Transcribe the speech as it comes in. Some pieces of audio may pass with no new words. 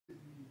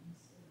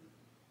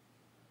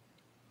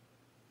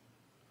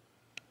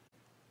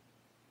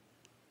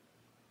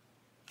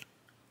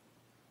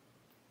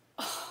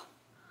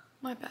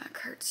My back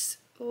hurts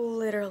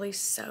literally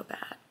so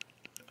bad.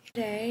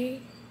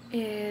 Today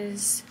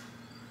is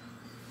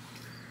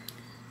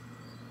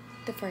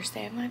the first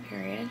day of my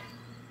period.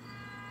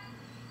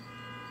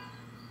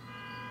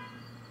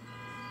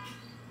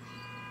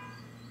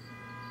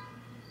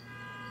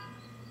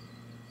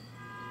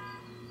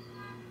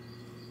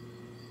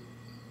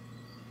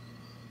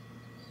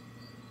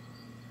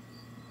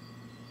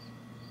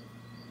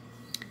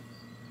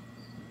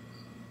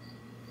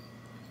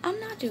 I'm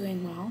not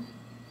doing well.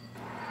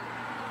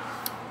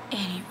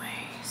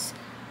 Anyways,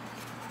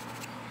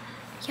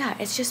 yeah,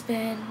 it's just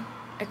been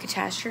a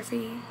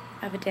catastrophe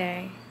of a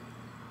day.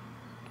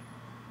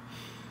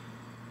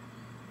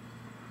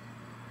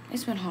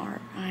 It's been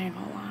hard, I ain't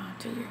gonna lie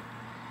to you.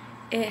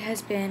 It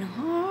has been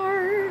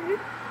hard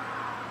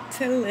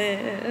to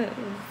live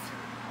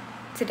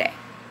today.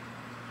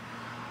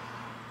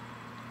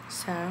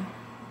 So, I'm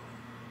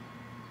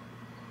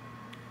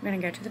gonna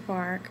go to the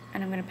park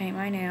and I'm gonna paint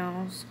my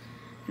nails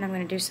and I'm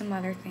gonna do some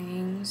other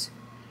things.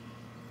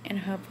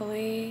 And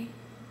hopefully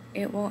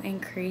it will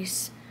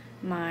increase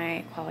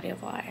my quality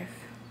of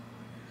life.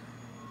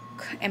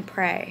 And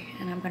pray.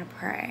 And I'm going to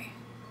pray.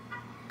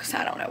 Because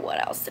I don't know what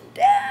else to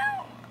do.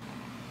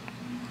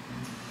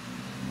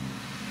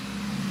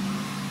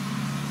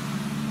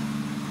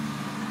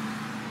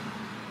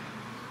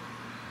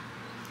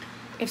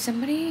 If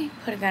somebody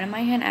put a gun in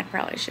my hand, I'd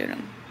probably shoot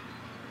him.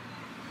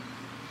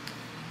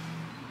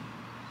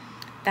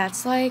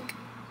 That's like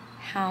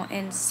how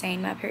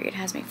insane my period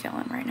has me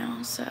feeling right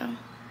now. So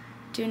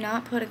do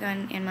not put a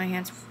gun in my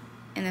hands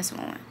in this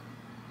moment.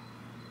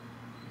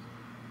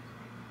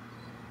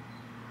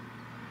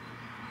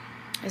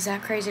 Is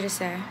that crazy to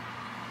say?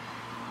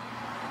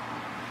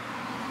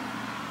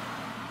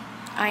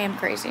 I am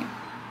crazy.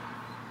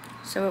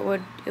 So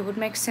it would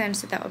make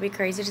sense that would be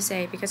crazy to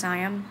say because I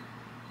am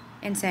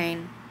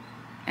insane.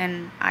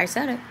 And I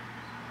said it.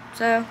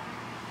 So,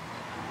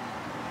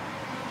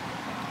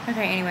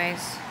 okay,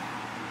 anyways.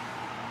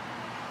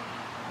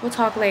 We'll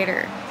talk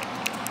later.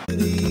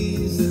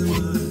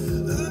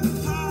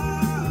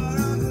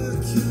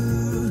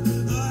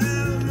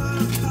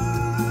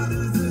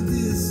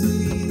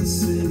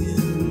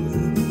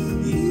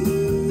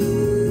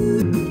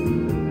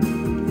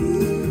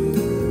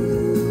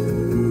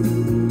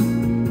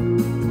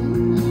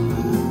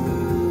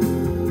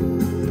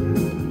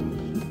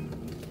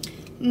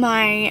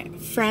 My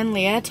friend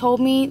Leah told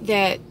me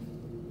that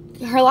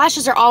her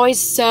lashes are always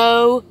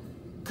so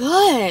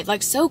good,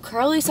 like so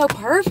curly, so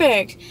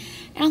perfect.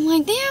 And I'm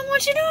like, damn,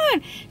 what you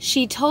doing?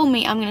 She told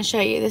me, I'm gonna show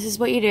you, this is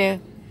what you do.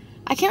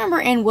 I can't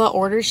remember in what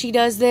order she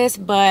does this,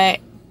 but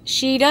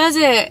she does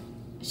it.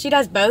 She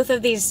does both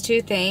of these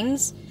two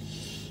things.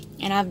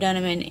 And I've done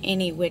them in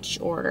any which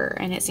order,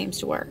 and it seems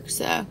to work.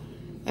 So,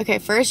 okay,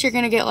 first you're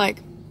gonna get like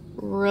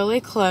really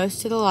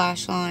close to the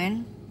lash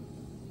line.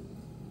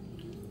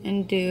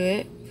 And do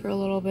it for a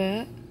little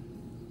bit.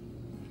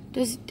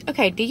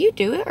 Okay, do you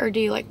do it or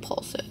do you like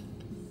pulse it?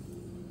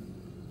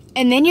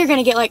 And then you're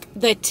gonna get like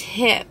the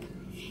tip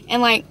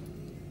and like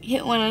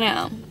hit one of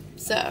them.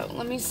 So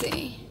let me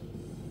see.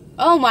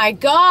 Oh my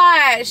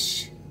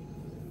gosh!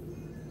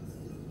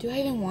 Do I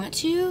even want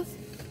to?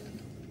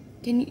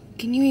 Can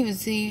you even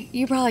see?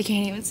 You probably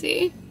can't even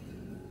see.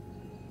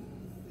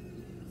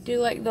 Do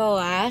like the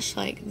lash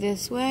like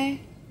this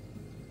way.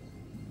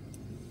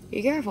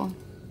 Be careful.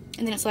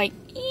 And then it's like,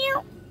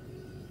 ew.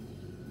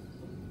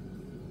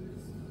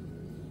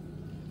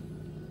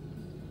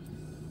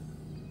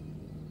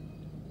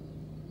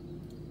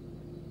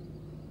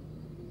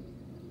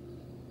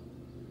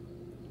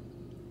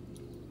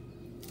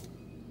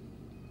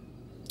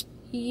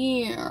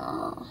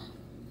 Yeah.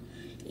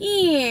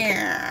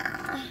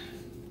 Yeah.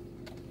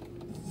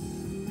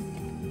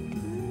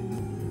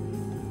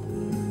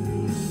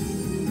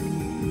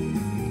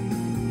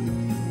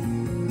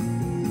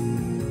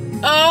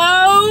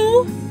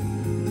 Oh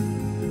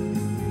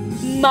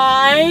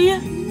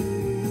my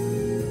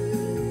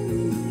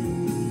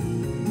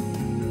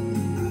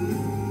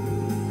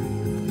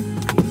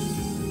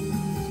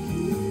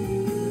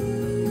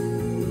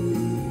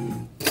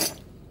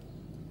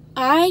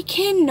I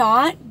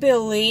cannot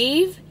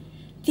believe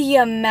the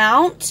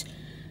amount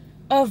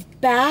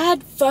of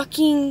bad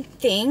fucking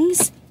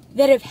things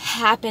that have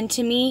happened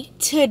to me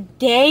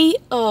today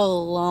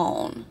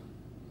alone.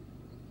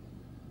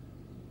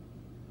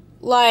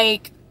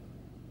 Like,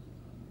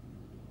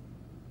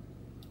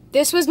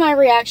 this was my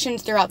reaction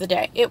throughout the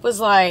day. It was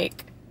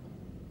like,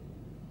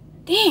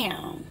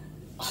 damn.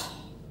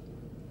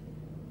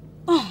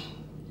 Oh,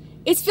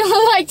 it's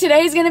feeling like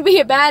today's gonna be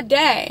a bad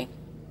day.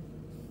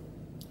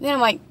 Then I'm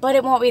like, but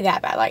it won't be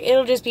that bad. Like,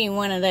 it'll just be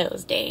one of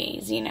those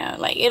days, you know.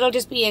 Like, it'll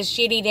just be a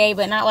shitty day,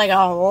 but not like a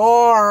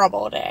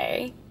horrible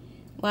day.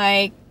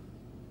 Like,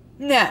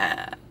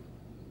 nah.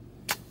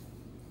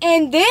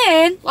 And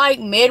then,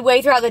 like,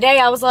 midway throughout the day,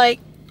 I was like,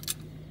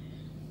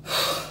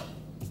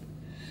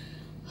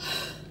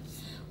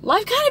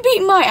 life kind of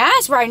beating my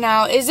ass right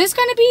now. Is this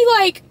going to be,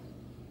 like,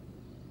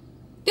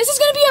 this is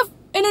going to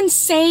be an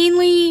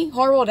insanely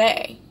horrible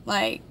day.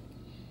 Like,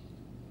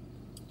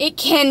 It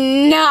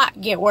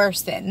cannot get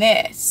worse than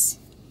this.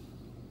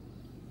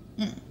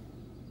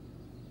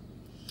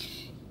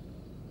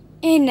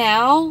 And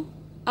now,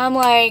 I'm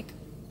like,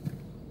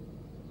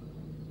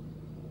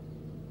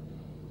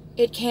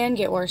 it can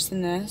get worse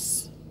than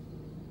this.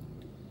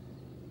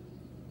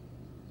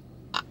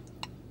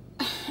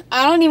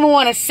 I don't even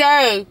want to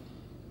say,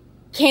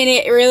 can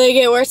it really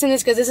get worse than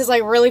this? Because this is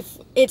like really,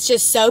 it's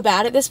just so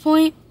bad at this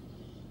point.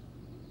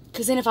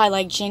 Because then if I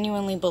like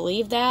genuinely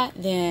believe that,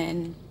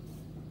 then,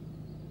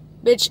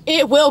 bitch,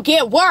 it will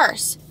get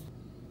worse.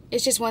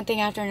 It's just one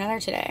thing after another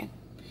today.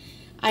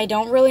 I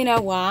don't really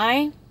know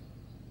why.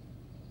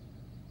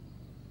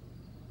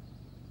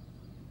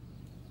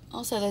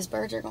 Also, those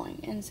birds are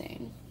going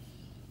insane.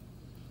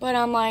 But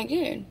I'm like,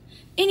 dude.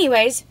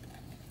 Anyways,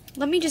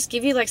 let me just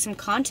give you like some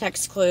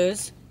context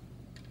clues.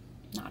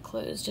 Not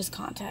clues, just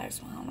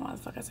context. Well, I don't know why the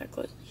fuck I said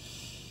clues.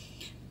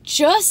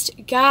 Just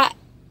got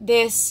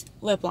this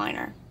lip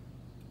liner.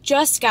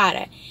 Just got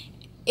it.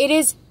 It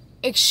is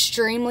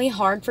extremely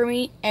hard for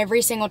me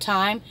every single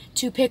time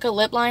to pick a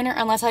lip liner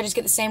unless I just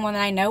get the same one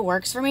that I know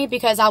works for me,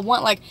 because I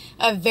want like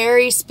a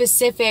very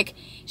specific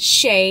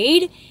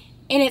shade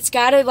and it's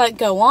got to like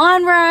go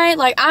on right.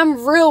 Like,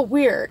 I'm real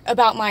weird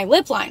about my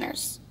lip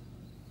liners.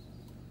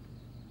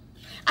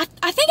 I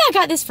think I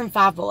got this from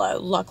Five Below,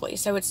 luckily,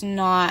 so it's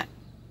not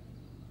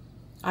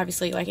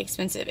obviously like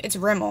expensive. It's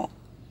Rimmel.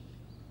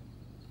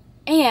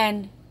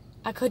 And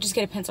I could just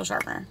get a pencil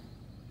sharpener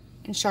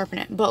and sharpen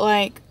it, but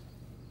like,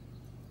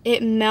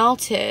 it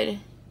melted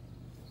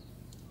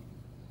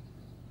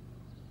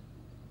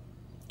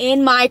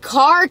in my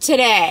car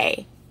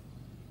today.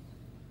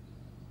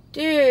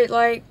 Dude,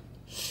 like,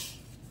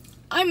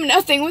 I'm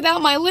nothing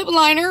without my lip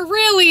liner,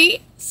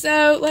 really.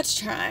 So, let's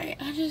try.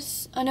 I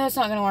know it's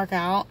not gonna work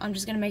out. I'm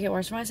just gonna make it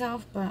worse for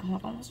myself, but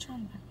hold on, let's try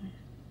the back one.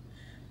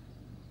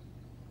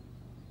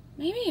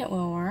 Maybe it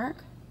will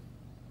work.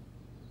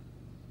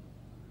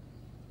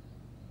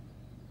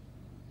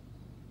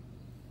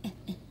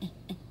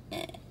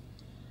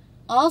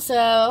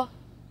 Also,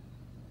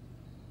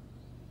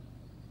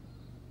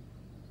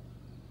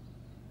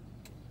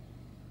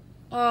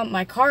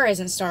 my car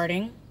isn't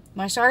starting.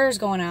 My starter's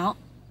going out.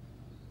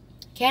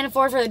 Can't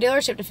afford for the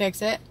dealership to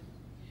fix it.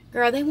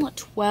 Girl, they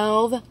want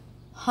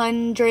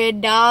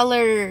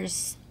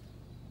 $1,200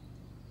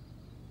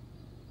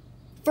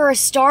 for a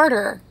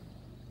starter.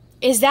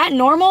 Is that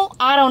normal?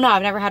 I don't know.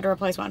 I've never had to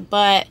replace one,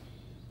 but...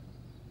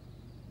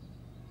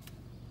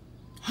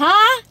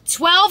 Huh?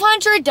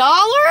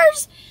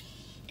 $1,200?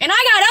 And I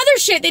got other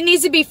shit that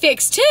needs to be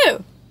fixed,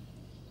 too.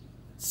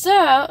 So,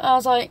 I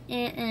was like,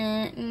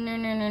 no.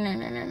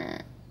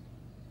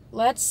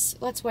 Let's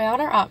weigh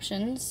out our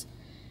options.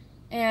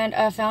 And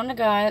I found a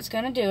guy that's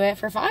going to do it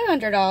for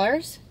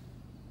 $500.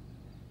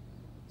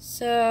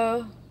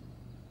 So,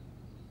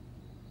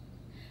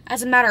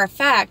 as a matter of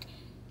fact,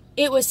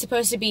 it was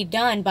supposed to be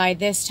done by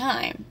this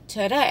time,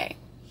 today.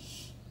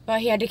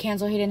 But he had to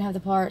cancel. He didn't have the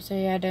part, so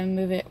he had to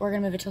move it. We're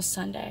going to move it till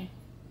Sunday.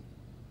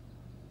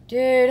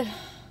 Dude.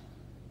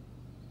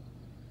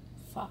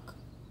 Fuck.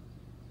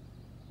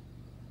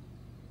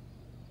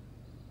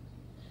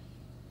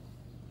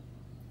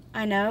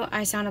 I know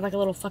I sounded like a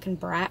little fucking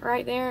brat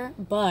right there,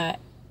 but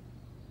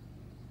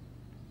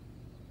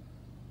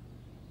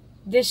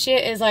this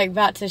shit is like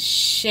about to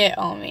shit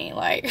on me,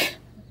 like.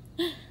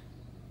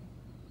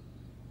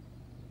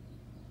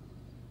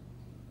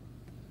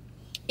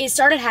 It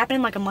started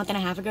happening like a month and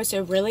a half ago,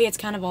 so really it's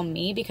kind of on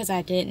me because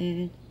I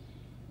didn't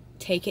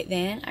take it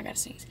then. I gotta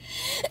sneeze.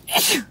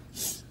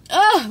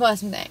 Oh,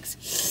 bless me,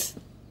 thanks.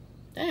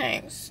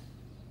 Thanks.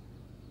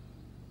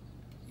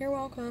 You're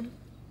welcome.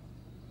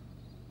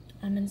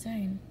 I'm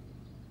insane.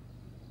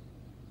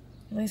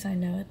 At least I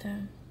know it,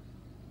 though.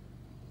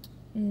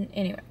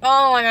 Anyway.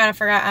 Oh my god, I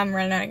forgot. I'm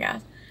running out of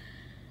gas.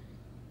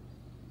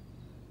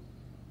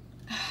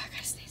 Oh, I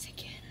gotta sneeze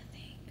again, I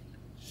think.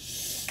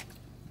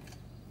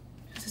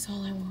 This is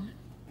all I want.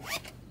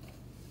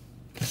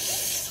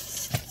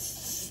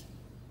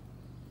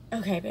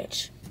 Okay,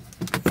 bitch.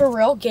 For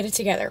real, get it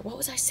together. What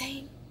was I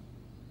saying?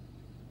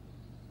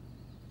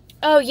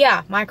 Oh,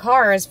 yeah. My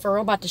car is for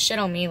real about to shit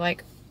on me.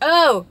 Like,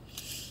 oh.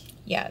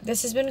 Yeah,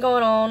 this has been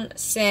going on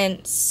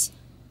since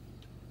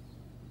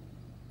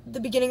the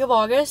beginning of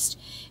August,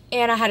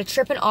 and I had a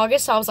trip in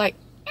August, so I was like,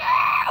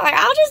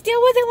 I'll just deal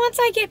with it once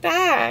I get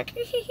back.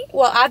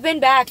 Well, I've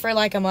been back for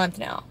like a month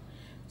now,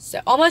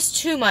 so almost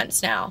 2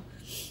 months now.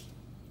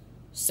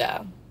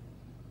 So,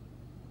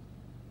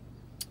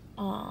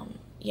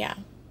 yeah,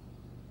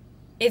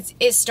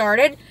 it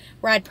started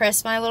where I'd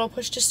press my little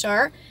push to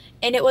start,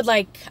 and it would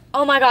like,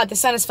 oh my god, the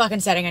sun is fucking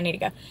setting, I need to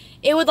go.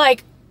 It would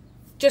like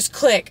just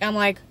click. I'm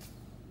like,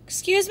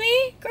 excuse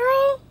me,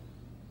 girl?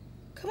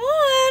 Come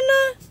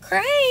on,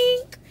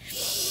 crank.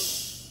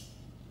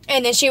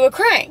 And then she would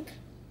crank.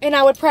 And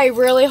I would pray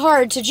really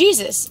hard to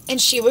Jesus,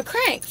 and she would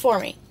crank for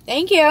me.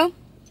 Thank you.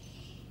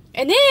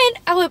 And then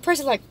I would press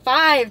it like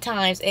 5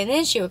 times, and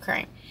then she would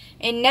crank.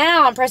 And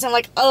now I'm pressing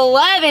like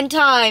 11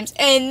 times,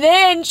 and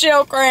then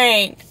she'll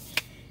crank.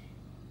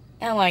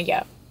 And I'm like,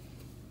 yo.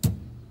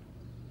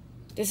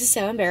 this is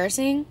so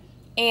embarrassing.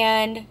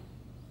 And,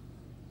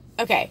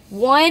 okay,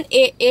 one,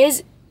 it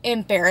is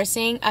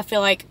embarrassing. I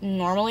feel like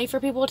normally for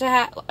people to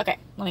have, okay,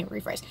 let me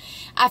rephrase.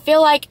 I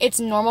feel like it's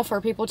normal for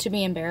people to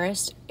be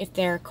embarrassed if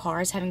their car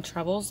is having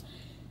troubles.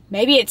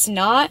 Maybe it's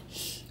not,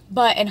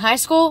 but in high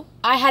school,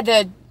 I had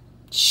the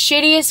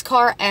shittiest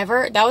car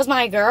ever. That was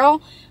my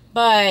girl,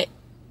 but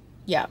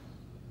yeah.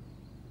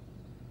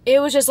 It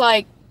was just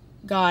like,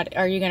 God,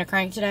 are you going to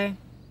crank today?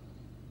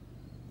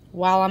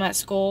 While I'm at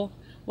school,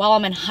 while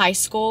I'm in high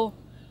school,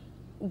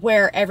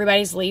 where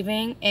everybody's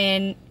leaving,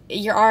 and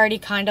you're already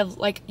kind of,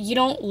 like, you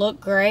don't look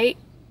great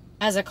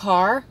as a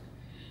car,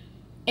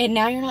 and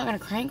now you're not going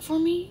to crank for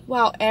me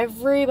while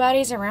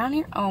everybody's around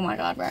here? Oh my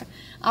God, bro.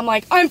 I'm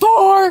like, I'm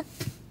poor!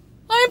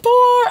 I'm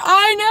poor!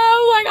 I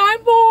know, like,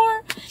 I'm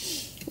poor!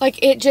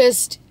 Like, it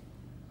just,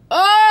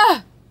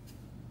 I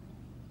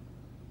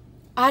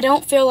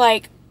don't feel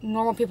like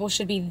normal people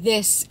should be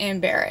this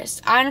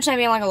embarrassed. I understand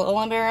being, like, a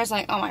little embarrassed,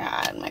 like, oh my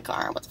God, my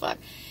car, what the fuck?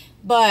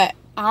 But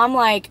I'm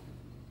like,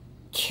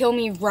 kill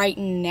me right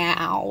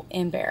now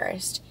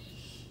embarrassed.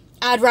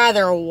 I'd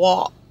rather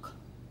walk,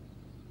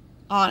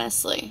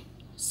 honestly.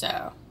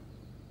 So,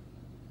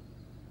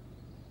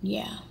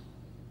 yeah.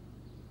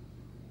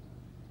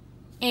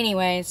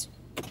 Anyways,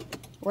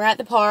 we're at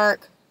the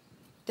park.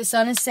 The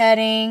sun is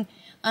setting.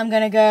 I'm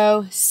gonna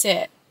go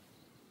sit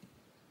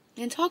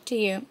and talk to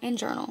you and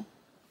journal.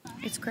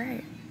 It's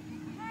great.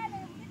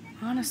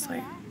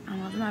 Honestly,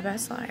 I'm living my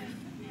best life.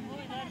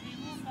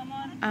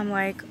 I'm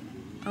like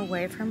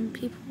away from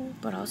people,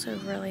 but also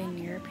really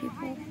near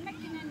people.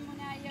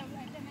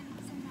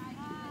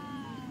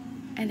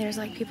 And there's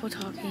like people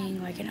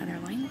talking like in other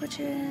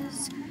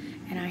languages,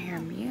 and I hear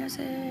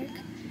music,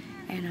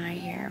 and I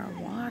hear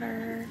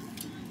water,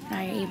 and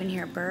I even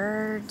hear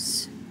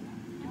birds.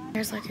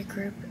 There's like a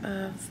group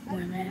of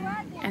women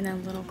and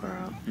then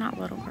not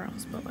little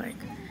girls, but like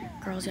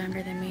girls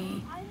younger than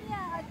me.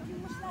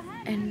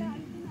 And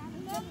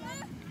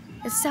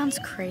it sounds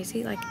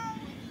crazy, like,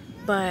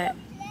 but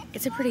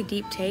it's a pretty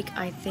deep take,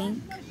 I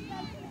think.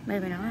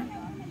 Maybe not.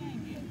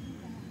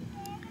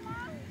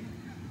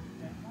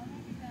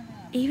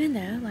 Even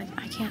though, like,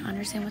 I can't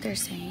understand what they're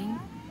saying,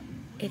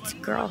 it's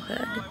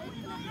girlhood.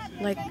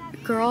 Like,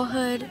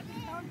 girlhood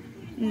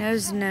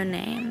knows no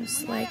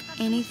names. Like,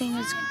 anything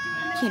is,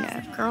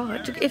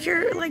 girlhood. If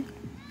you're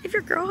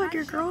girlhood,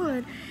 you're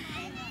girlhood.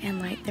 And,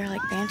 like, they're,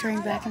 like,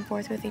 bantering back and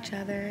forth with each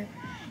other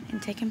and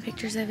taking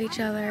pictures of each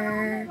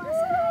other.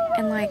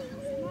 And, like,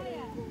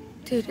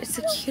 dude, it's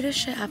the cutest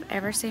shit I've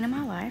ever seen in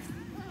my life.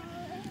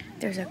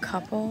 There's a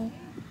couple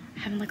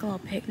having, like, a little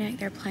picnic.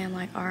 They're playing,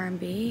 like,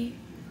 R&B.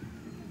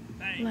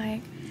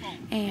 Like,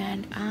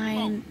 and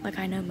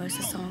I know most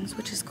of the songs,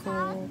 which is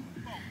cool.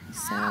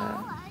 So,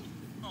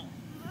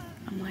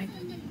 I'm, like,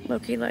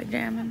 low-key, like,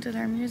 jamming to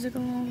their music a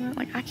little bit.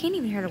 Like, I can't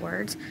even hear the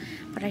words,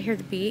 but I hear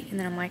the beat, and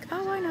then I'm like,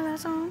 oh, I know that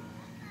song.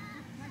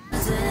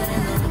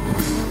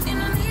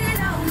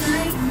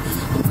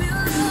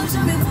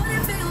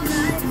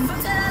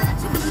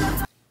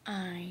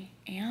 I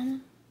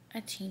am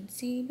a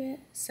teensy bit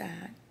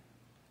sad,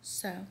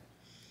 so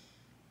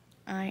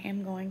I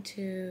am going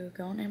to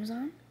go on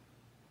Amazon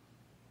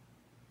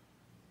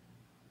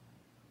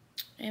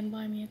and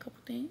buy me a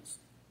couple things,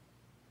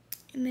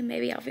 and then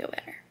maybe I'll feel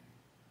better.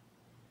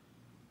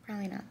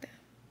 Probably not, though.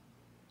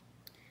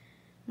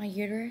 My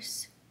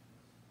uterus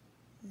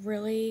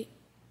really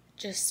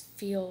just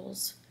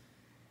feels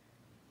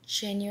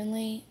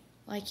genuinely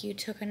like you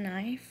took a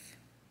knife.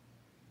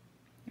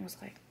 It was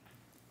like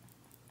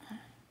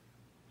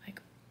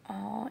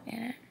all in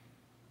it.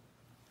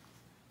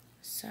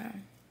 So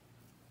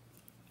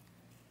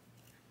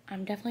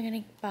I'm definitely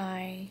gonna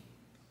buy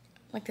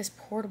like this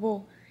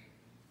portable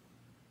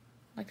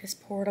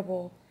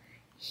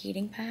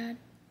heating pad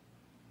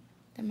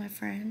that my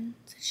friend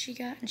said she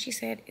got, and she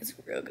said it's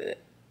real good.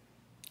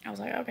 I was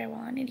like, okay, well,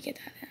 I need to get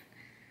that then.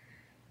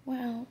 What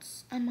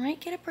else? I might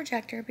get a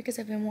projector because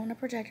I've been wanting a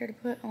projector to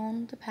put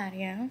on the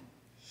patio.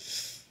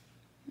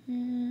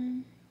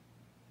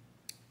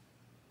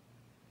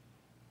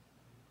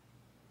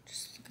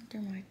 Just looking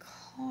through my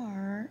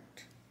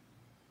cart.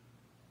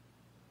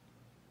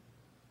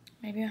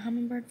 Maybe a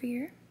hummingbird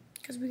feeder,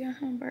 because we got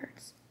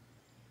hummingbirds.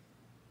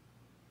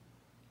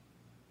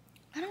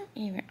 I don't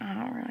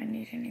really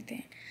need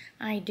anything.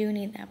 I do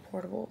need that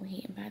portable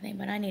heating pad thing,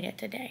 but I need it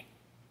today.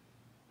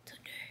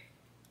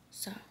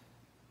 So,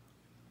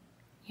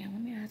 yeah,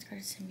 let me ask her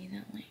to send me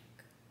that link.